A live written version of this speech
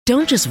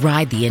Don't just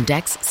ride the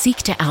index, seek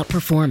to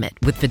outperform it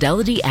with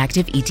Fidelity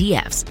Active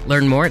ETFs.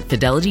 Learn more at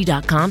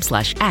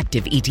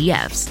fidelity.com/active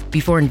ETFs.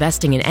 Before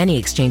investing in any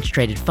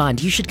exchange-traded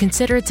fund, you should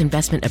consider its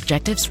investment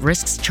objectives,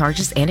 risks,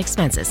 charges, and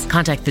expenses.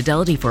 Contact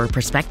Fidelity for a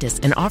prospectus,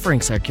 an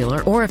offering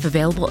circular, or if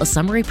available, a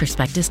summary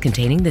prospectus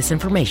containing this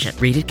information.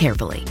 Read it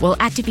carefully. While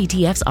active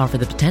ETFs offer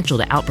the potential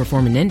to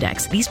outperform an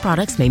index, these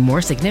products may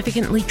more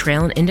significantly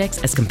trail an index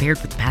as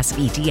compared with passive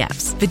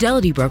ETFs.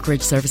 Fidelity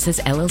Brokerage Services,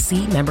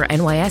 LLC, member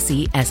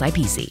NYSE,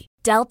 SIPC.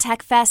 Dell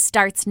Tech Fest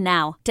starts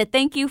now. To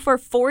thank you for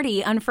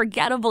 40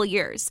 unforgettable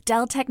years,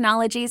 Dell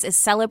Technologies is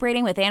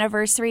celebrating with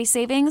anniversary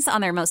savings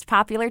on their most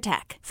popular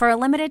tech. For a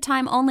limited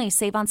time only,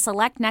 save on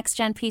select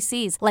next-gen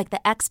PCs like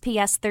the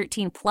XPS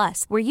 13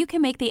 Plus, where you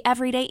can make the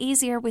everyday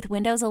easier with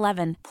Windows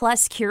 11.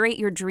 Plus, curate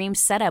your dream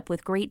setup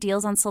with great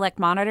deals on select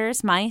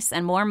monitors, mice,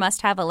 and more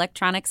must-have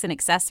electronics and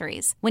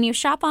accessories. When you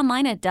shop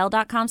online at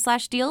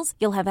Dell.com/deals,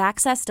 you'll have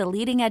access to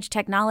leading-edge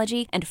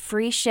technology and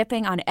free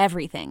shipping on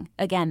everything.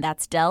 Again,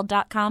 that's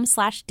Dell.com/deals.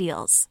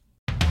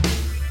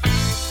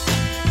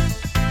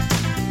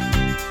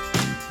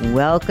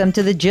 Welcome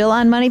to the Jill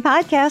on Money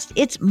podcast.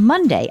 It's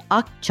Monday,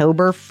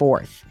 October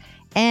 4th.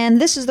 And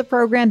this is the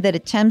program that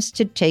attempts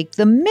to take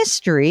the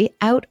mystery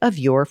out of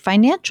your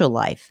financial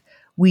life.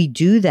 We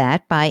do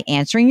that by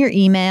answering your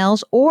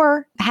emails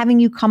or having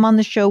you come on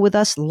the show with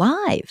us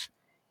live-ish,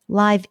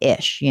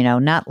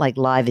 not like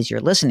live as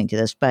you're listening to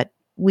this, but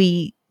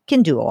we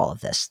can do all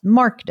of this.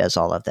 Mark does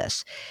all of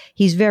this.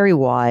 He's very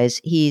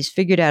wise. He's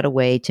figured out a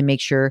way to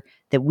make sure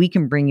that we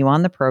can bring you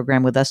on the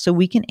program with us so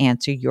we can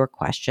answer your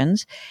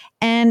questions.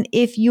 And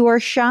if you are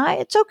shy,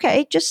 it's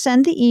okay. Just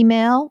send the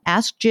email,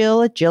 ask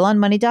Jill at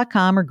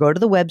jillonmoney.com, or go to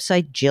the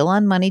website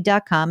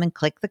jillonmoney.com and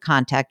click the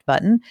contact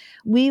button.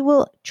 We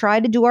will try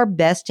to do our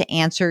best to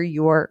answer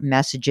your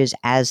messages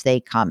as they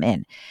come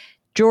in.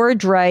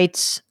 George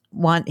writes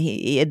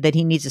that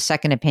he needs a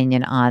second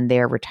opinion on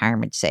their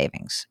retirement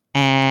savings.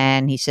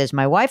 And he says,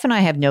 my wife and I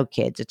have no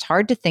kids. It's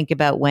hard to think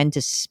about when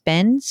to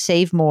spend,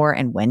 save more,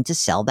 and when to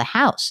sell the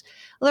house.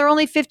 Well, they're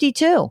only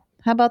 52.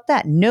 How about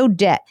that? No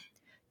debt.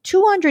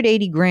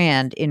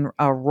 $280,000 in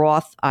a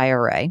Roth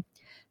IRA,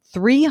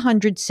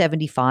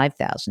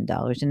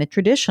 $375,000 in a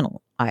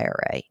traditional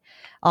IRA,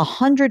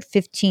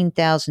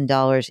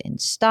 $115,000 in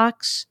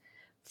stocks,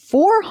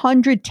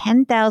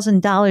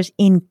 $410,000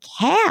 in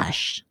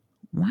cash.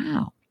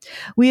 Wow.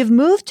 We have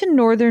moved to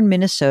northern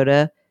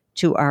Minnesota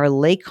to our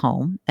lake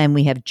home, and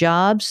we have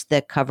jobs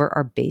that cover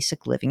our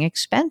basic living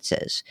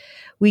expenses.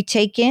 We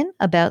take in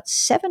about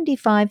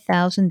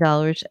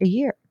 $75,000 a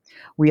year.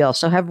 We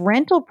also have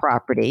rental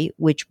property,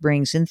 which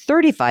brings in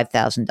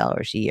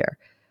 $35,000 a year.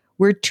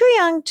 We're too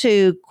young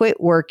to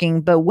quit working,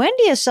 but when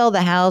do you sell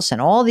the house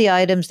and all the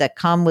items that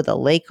come with a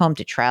lake home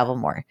to travel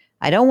more?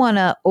 I don't want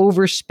to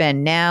overspend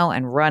now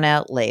and run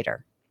out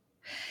later.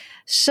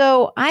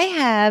 So I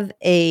have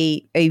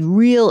a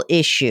real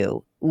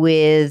issue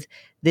with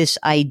this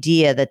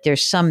idea that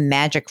there's some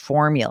magic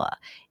formula.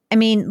 I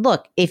mean,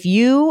 look, if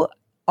you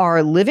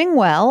are living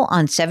well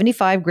on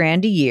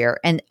 $75,000 a year,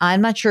 and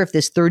I'm not sure if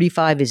this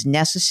 35 is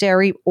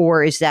necessary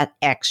or is that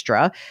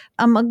extra,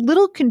 I'm a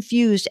little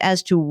confused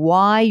as to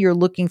why you're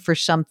looking for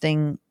some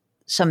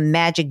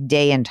magic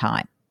day and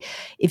time.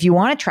 If you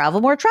want to travel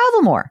more,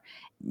 travel more.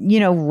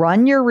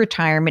 Run your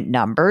retirement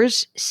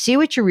numbers, see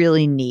what you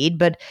really need.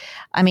 But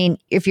I mean,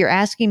 if you're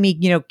asking me,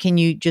 can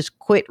you just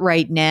quit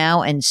right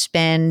now and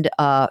spend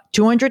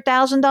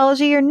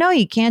 $200,000 a year? No,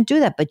 you can't do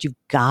that. But you've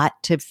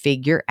got to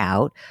figure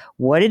out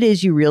what it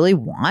is you really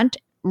want.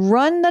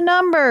 Run the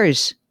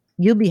numbers.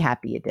 You'll be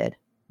happy you did.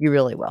 You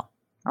really will.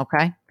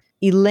 Okay.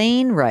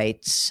 Elaine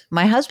writes,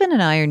 my husband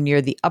and I are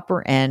near the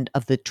upper end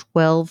of the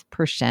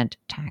 12%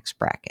 tax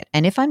bracket.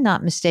 And if I'm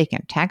not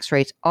mistaken, tax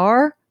rates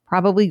are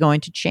probably going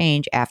to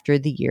change after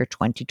the year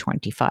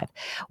 2025.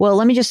 Well,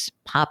 let me just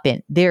pop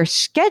in. They're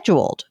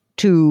scheduled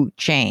to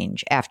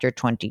change after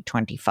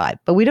 2025,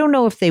 but we don't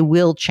know if they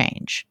will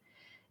change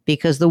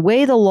because the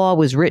way the law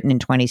was written in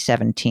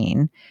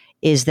 2017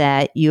 is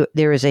that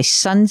there is a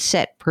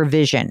sunset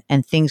provision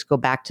and things go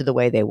back to the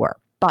way they were.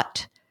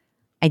 But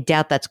I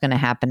doubt that's going to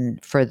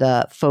happen for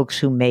the folks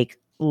who make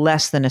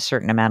less than a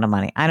certain amount of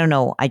money. I don't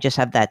know. I just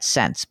have that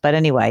sense. But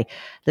anyway,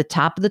 the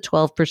top of the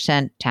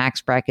 12% tax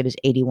bracket is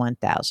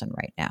 $81,000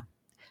 right now.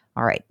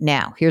 All right.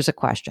 Now, here's a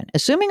question.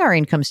 Assuming our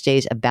income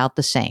stays about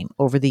the same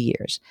over the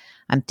years,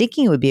 I'm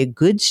thinking it would be a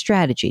good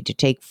strategy to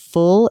take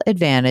full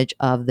advantage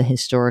of the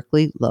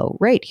historically low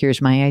rate.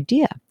 Here's my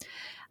idea.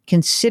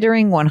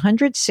 Considering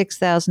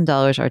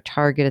 $106,000 our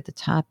target at the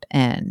top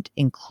end,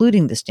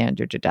 including the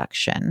standard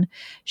deduction,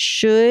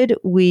 should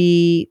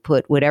we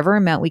put whatever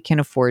amount we can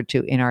afford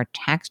to in our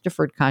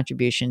tax-deferred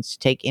contributions to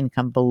take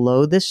income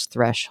below this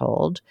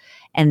threshold,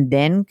 and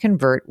then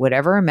convert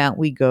whatever amount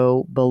we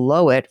go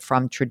below it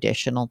from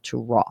traditional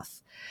to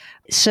Roth?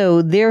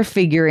 So they're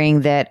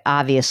figuring that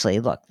obviously,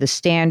 look, the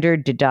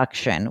standard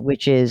deduction,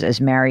 which is as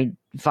married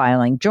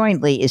filing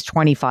jointly, is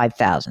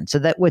 $25,000. So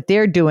that what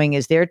they're doing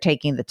is they're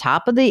taking the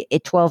top of the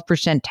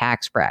 12%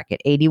 tax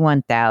bracket,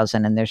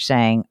 $81,000, and they're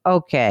saying,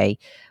 okay,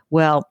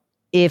 well,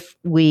 if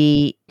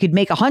we could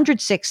make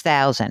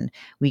 106,000,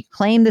 we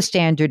claim the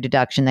standard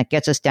deduction that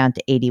gets us down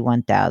to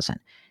 81,000,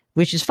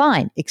 which is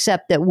fine,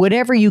 except that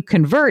whatever you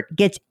convert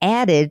gets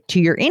added to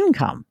your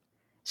income.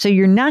 So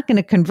you're not going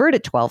to convert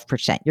at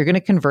 12%. You're going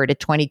to convert at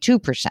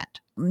 22%.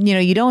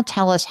 You don't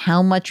tell us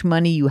how much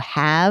money you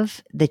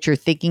have that you're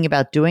thinking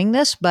about doing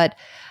this, but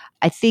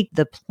I think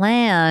the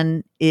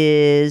plan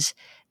is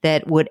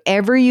that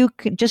whatever you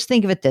could, just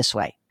think of it this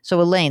way.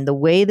 So Elaine, the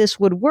way this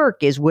would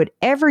work is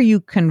whatever you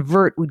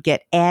convert would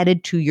get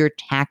added to your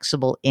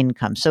taxable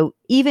income. So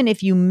even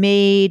if you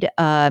made,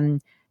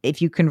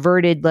 if you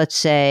converted, let's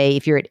say,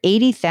 if you're at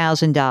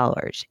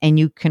 $80,000 and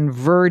you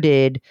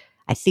converted,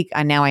 I think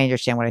now I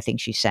understand what I think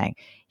she's saying.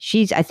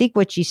 I think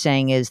what she's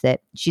saying is that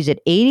she's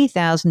at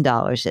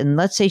 $80,000 and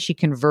let's say she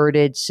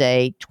converted,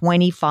 say,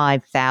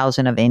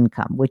 25,000 of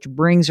income, which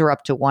brings her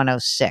up to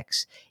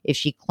 106. If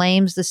she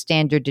claims the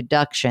standard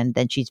deduction,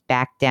 then she's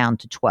back down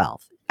to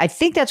 12. I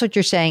think that's what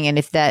you're saying. And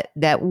if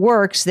that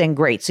works, then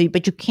great. So,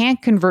 but you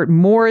can't convert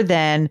more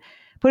than,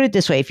 put it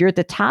this way, if you're at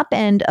the top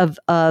end of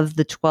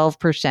the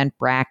 12%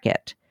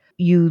 bracket,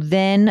 you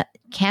then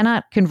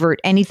cannot convert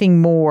anything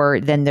more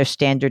than their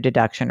standard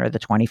deduction or the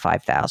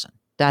 25,000.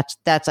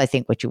 That's I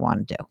think what you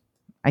want to do.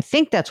 I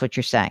think that's what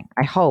you're saying.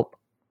 I hope.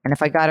 And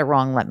if I got it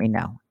wrong, let me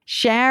know.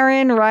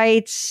 Sharon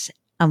writes,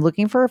 I'm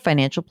looking for a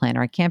financial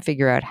planner. I can't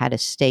figure out how to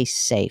stay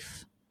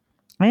safe.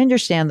 I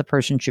understand the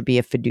person should be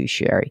a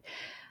fiduciary.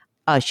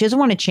 She doesn't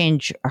want to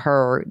change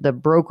the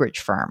brokerage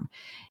firm.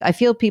 I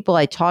feel people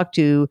I talk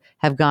to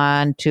have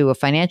gone to a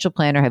financial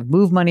planner, have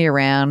moved money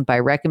around by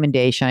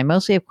recommendation. I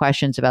mostly have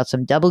questions about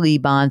some double E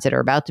bonds that are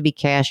about to be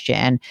cashed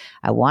in.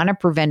 I want to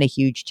prevent a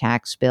huge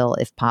tax bill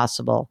if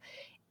possible.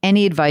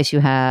 Any advice you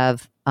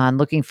have on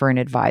looking for an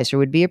advisor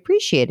would be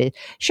appreciated.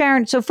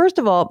 Sharon, so first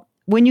of all,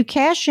 when you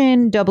cash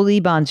in double E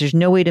bonds, there's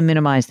no way to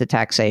minimize the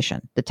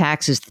taxation. The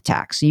tax is the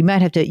tax. You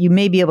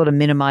may be able to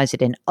minimize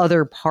it in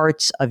other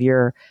parts of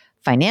your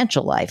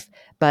financial life,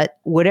 but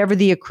whatever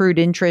the accrued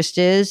interest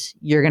is,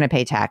 you're going to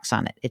pay tax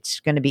on it. It's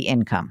going to be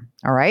income.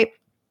 All right.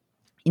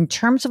 In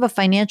terms of a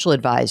financial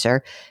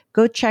advisor,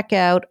 go check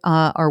out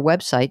our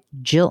website,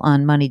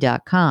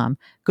 jillonmoney.com.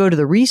 Go to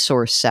the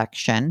resource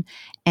section,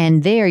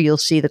 and there you'll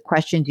see the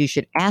questions you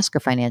should ask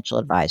a financial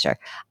advisor.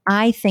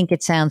 I think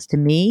it sounds to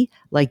me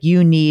like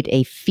you need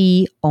a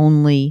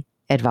fee-only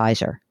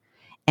advisor.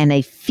 And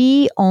a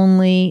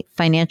fee-only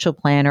financial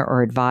planner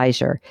or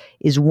advisor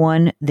is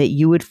one that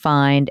you would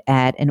find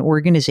at an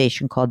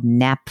organization called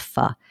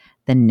NAPFA,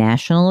 the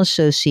National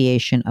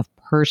Association of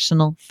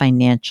Personal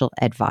Financial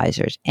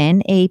Advisors,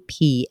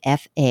 NAPFA.org.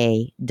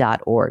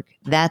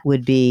 That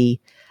would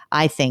be,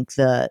 I think,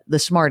 the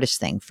smartest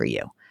thing for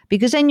you.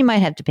 Because then you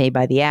might have to pay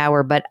by the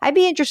hour, but I'd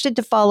be interested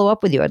to follow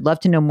up with you. I'd love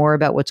to know more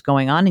about what's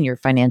going on in your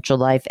financial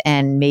life,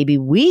 and maybe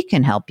we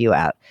can help you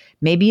out.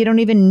 Maybe you don't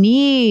even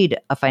need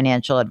a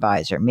financial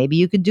advisor. Maybe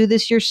you could do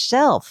this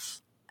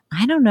yourself.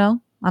 I don't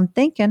know. I'm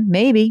thinking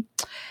maybe.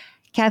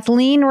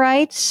 Kathleen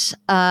writes,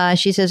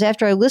 she says,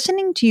 after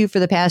listening to you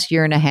for the past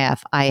year and a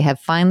half, I have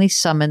finally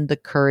summoned the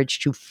courage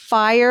to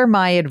fire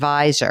my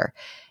advisor.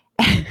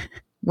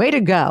 Way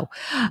to go.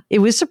 It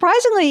was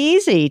surprisingly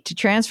easy to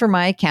transfer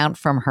my account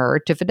from her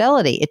to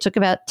Fidelity. It took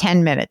about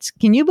 10 minutes.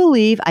 Can you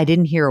believe I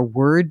didn't hear a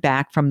word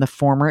back from the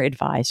former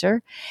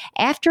advisor?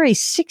 After a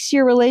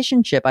 6-year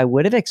relationship, I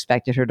would have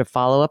expected her to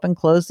follow up and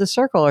close the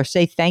circle or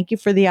say thank you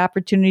for the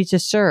opportunity to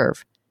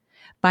serve.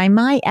 By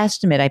my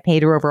estimate, I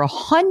paid her over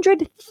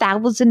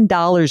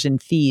 $100,000 in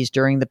fees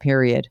during the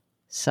period.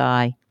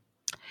 Sigh.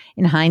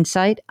 In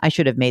hindsight, I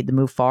should have made the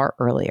move far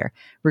earlier.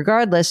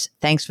 Regardless,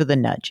 thanks for the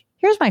nudge.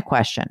 Here's my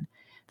question.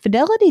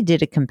 Fidelity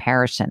did a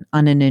comparison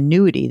on an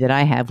annuity that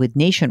I have with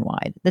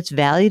Nationwide that's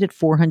valued at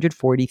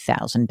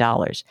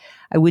 $440,000.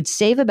 I would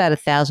save about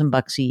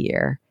 $1,000 a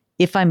year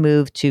if I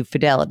moved to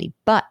Fidelity,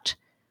 but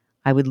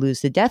I would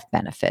lose the death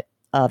benefit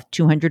of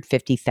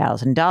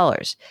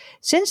 $250,000.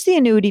 Since the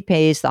annuity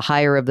pays the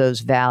higher of those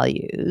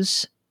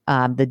values,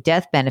 the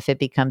death benefit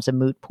becomes a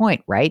moot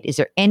point, right? Is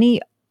there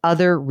any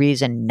other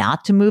reason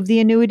not to move the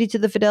annuity to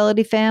the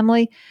Fidelity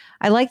family?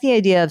 I like the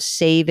idea of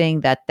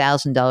saving that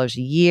 $1,000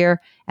 a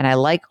year, and I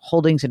like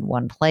holdings in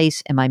one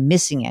place. Am I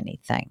missing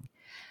anything?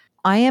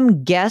 I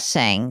am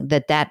guessing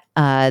that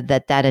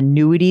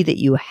annuity that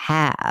you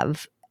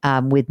have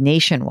with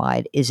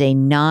Nationwide is a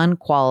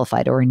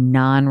non-qualified or a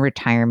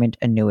non-retirement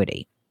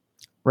annuity,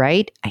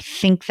 right? I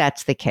think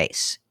that's the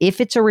case.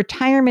 If it's a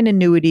retirement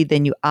annuity,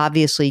 then you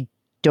obviously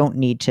don't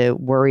need to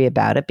worry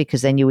about it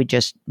because then you would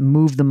just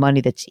move the money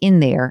that's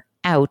in there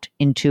out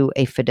into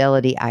a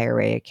Fidelity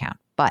IRA account.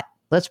 But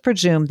let's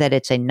presume that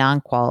it's a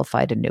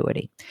non-qualified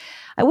annuity.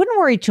 I wouldn't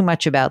worry too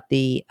much about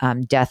the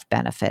death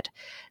benefit.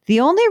 The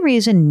only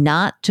reason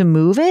not to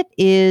move it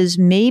is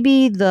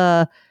maybe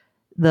the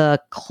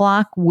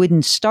clock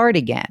wouldn't start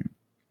again,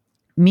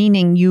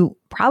 meaning you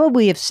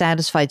probably have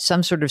satisfied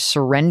some sort of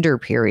surrender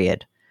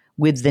period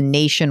with the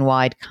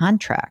Nationwide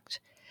contract.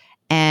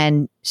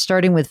 And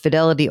starting with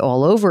Fidelity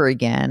all over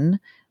again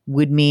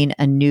would mean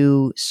a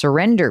new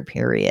surrender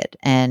period.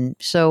 And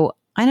so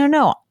I don't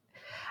know.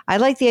 I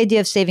like the idea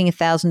of saving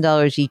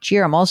 $1,000 each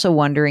year. I'm also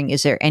wondering,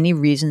 is there any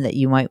reason that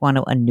you might want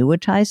to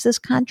annuitize this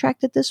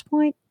contract at this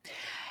point?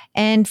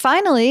 And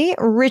finally,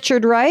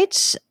 Richard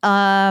writes,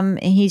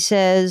 he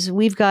says,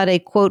 we've got a,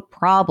 quote,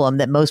 problem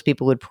that most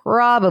people would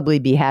probably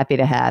be happy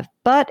to have,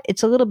 but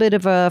it's a little bit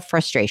of a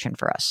frustration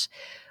for us.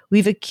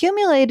 We've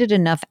accumulated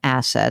enough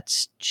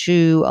assets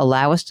to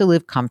allow us to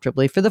live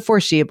comfortably for the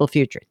foreseeable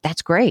future.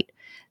 That's great.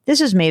 This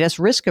has made us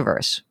risk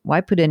averse. Why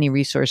put any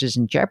resources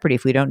in jeopardy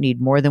if we don't need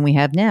more than we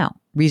have now,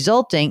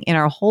 resulting in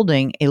our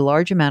holding a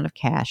large amount of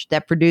cash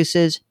that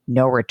produces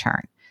no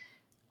return.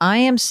 I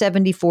am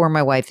 74.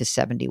 My wife is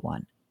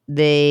 71.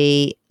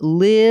 They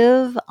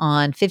live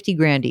on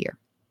 $50,000 a year.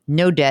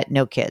 No debt,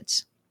 no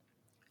kids.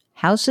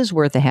 House is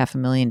worth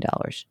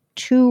 $500,000.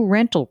 2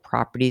 rental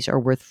properties are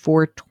worth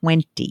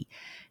 $420,000.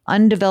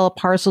 Undeveloped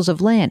parcels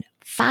of land,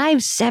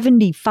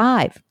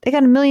 $575,000. They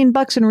got $1 million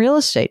in real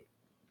estate.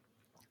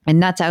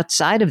 And that's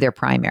outside of their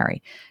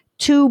primary.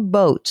 2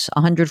 boats,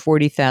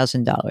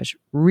 $140,000.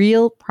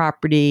 Real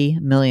property,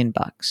 $1 million.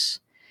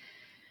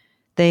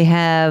 They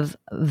have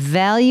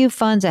value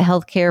funds, a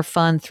healthcare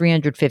fund,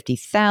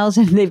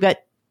 $350,000. They've got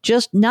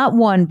just not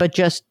one, but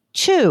just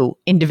 2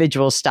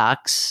 individual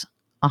stocks,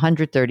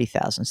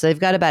 $130,000. So they've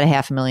got about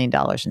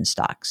 $500,000 in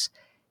stocks.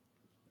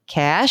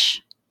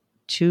 Cash,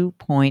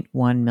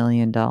 $2.1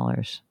 million.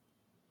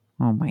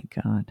 Oh my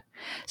God.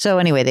 So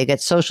anyway, they got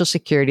Social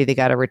Security, they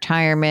got a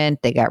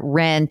retirement, they got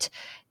rent.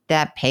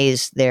 That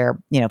pays their,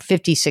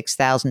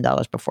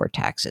 $56,000 before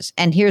taxes.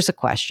 And here's a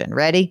question.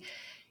 Ready?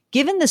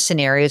 Given the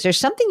scenarios, there's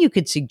something you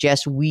could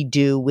suggest we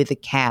do with the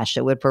cash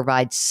that would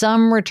provide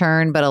some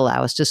return but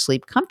allow us to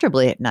sleep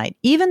comfortably at night.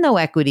 Even though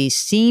equities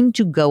seem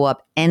to go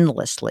up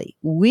endlessly,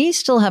 we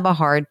still have a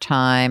hard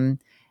time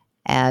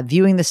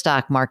viewing the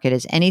stock market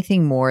as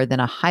anything more than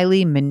a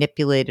highly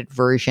manipulated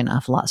version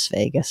of Las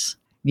Vegas.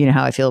 You know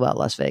how I feel about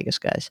Las Vegas,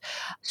 guys.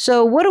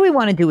 So what do we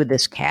want to do with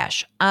this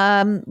cash?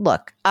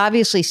 Look,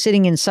 obviously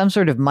sitting in some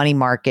sort of money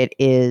market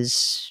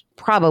is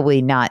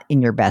probably not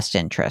in your best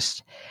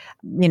interest.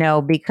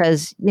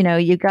 Because,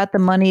 you got the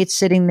money, it's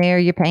sitting there,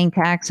 you're paying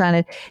tax on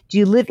it.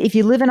 If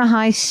you live in a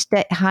high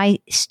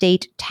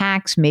state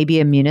tax, maybe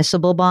a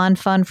municipal bond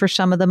fund for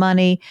some of the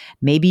money,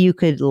 maybe you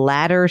could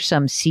ladder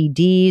some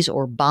CDs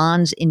or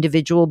bonds,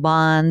 individual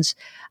bonds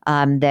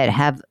that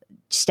have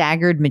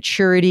staggered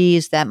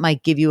maturities. That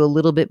might give you a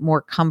little bit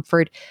more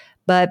comfort.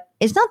 But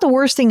it's not the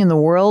worst thing in the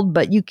world,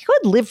 but you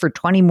could live for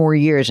 20 more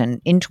years.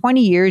 And in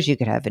 20 years, you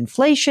could have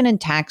inflation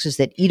and taxes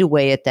that eat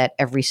away at that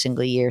every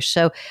single year.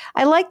 So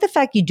I like the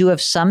fact you do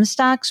have some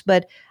stocks,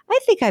 but I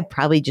think I'd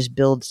probably just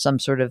build some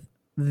sort of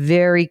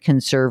very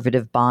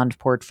conservative bond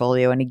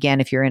portfolio. And again,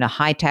 if you're in a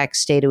high tax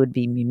state, it would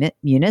be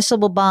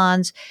municipal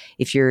bonds.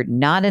 If you're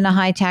not in a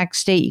high tax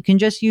state, you can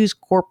just use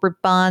corporate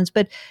bonds,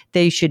 but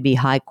they should be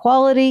high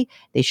quality.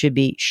 They should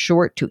be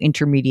short to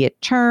intermediate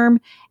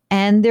term.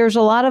 And there's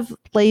a lot of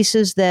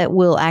places that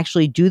will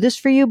actually do this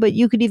for you, but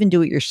you could even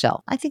do it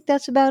yourself. I think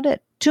that's about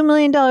it. $2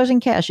 million in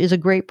cash is a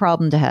great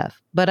problem to have.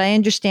 But I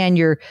understand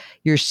your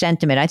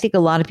sentiment. I think a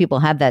lot of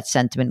people have that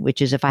sentiment,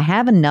 which is if I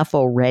have enough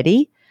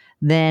already,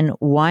 then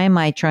why am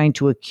I trying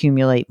to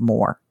accumulate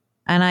more?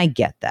 And I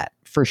get that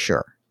for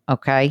sure.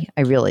 Okay,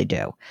 I really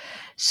do.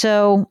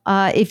 So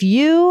if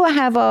you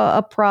have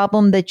a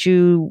problem that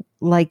you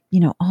like,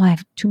 I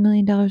have $2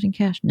 million in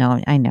cash.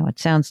 No, I know it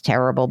sounds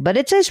terrible, but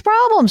it's his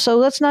problem. So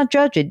let's not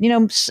judge it.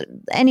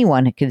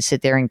 Anyone can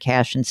sit there in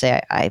cash and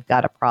say, I've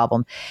got a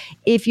problem.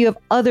 If you have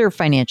other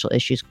financial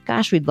issues,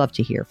 gosh, we'd love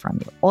to hear from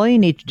you. All you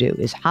need to do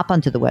is hop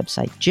onto the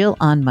website,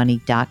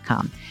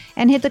 JillOnMoney.com,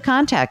 and hit the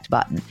contact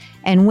button.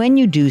 And when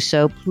you do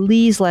so,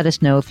 please let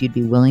us know if you'd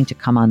be willing to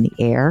come on the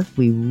air.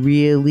 We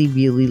really,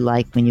 really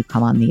like when you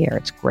come on the air.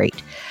 It's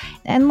great.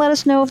 And let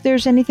us know if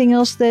there's anything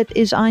else that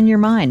is on your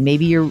mind.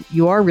 Maybe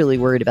you are really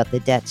worried about the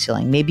debt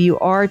ceiling. Maybe you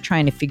are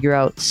trying to figure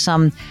out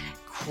some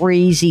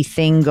crazy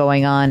thing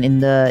going on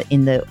in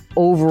the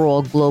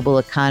overall global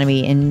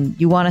economy, and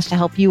you want us to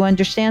help you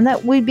understand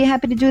that. We'd be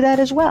happy to do that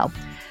as well.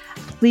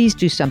 Please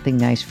do something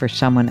nice for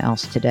someone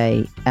else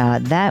today.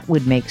 That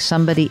would make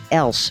somebody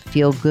else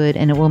feel good,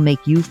 and it will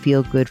make you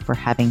feel good for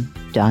having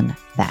done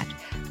that.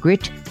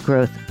 Grit,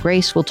 growth,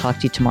 grace. We'll talk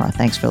to you tomorrow.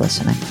 Thanks for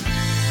listening.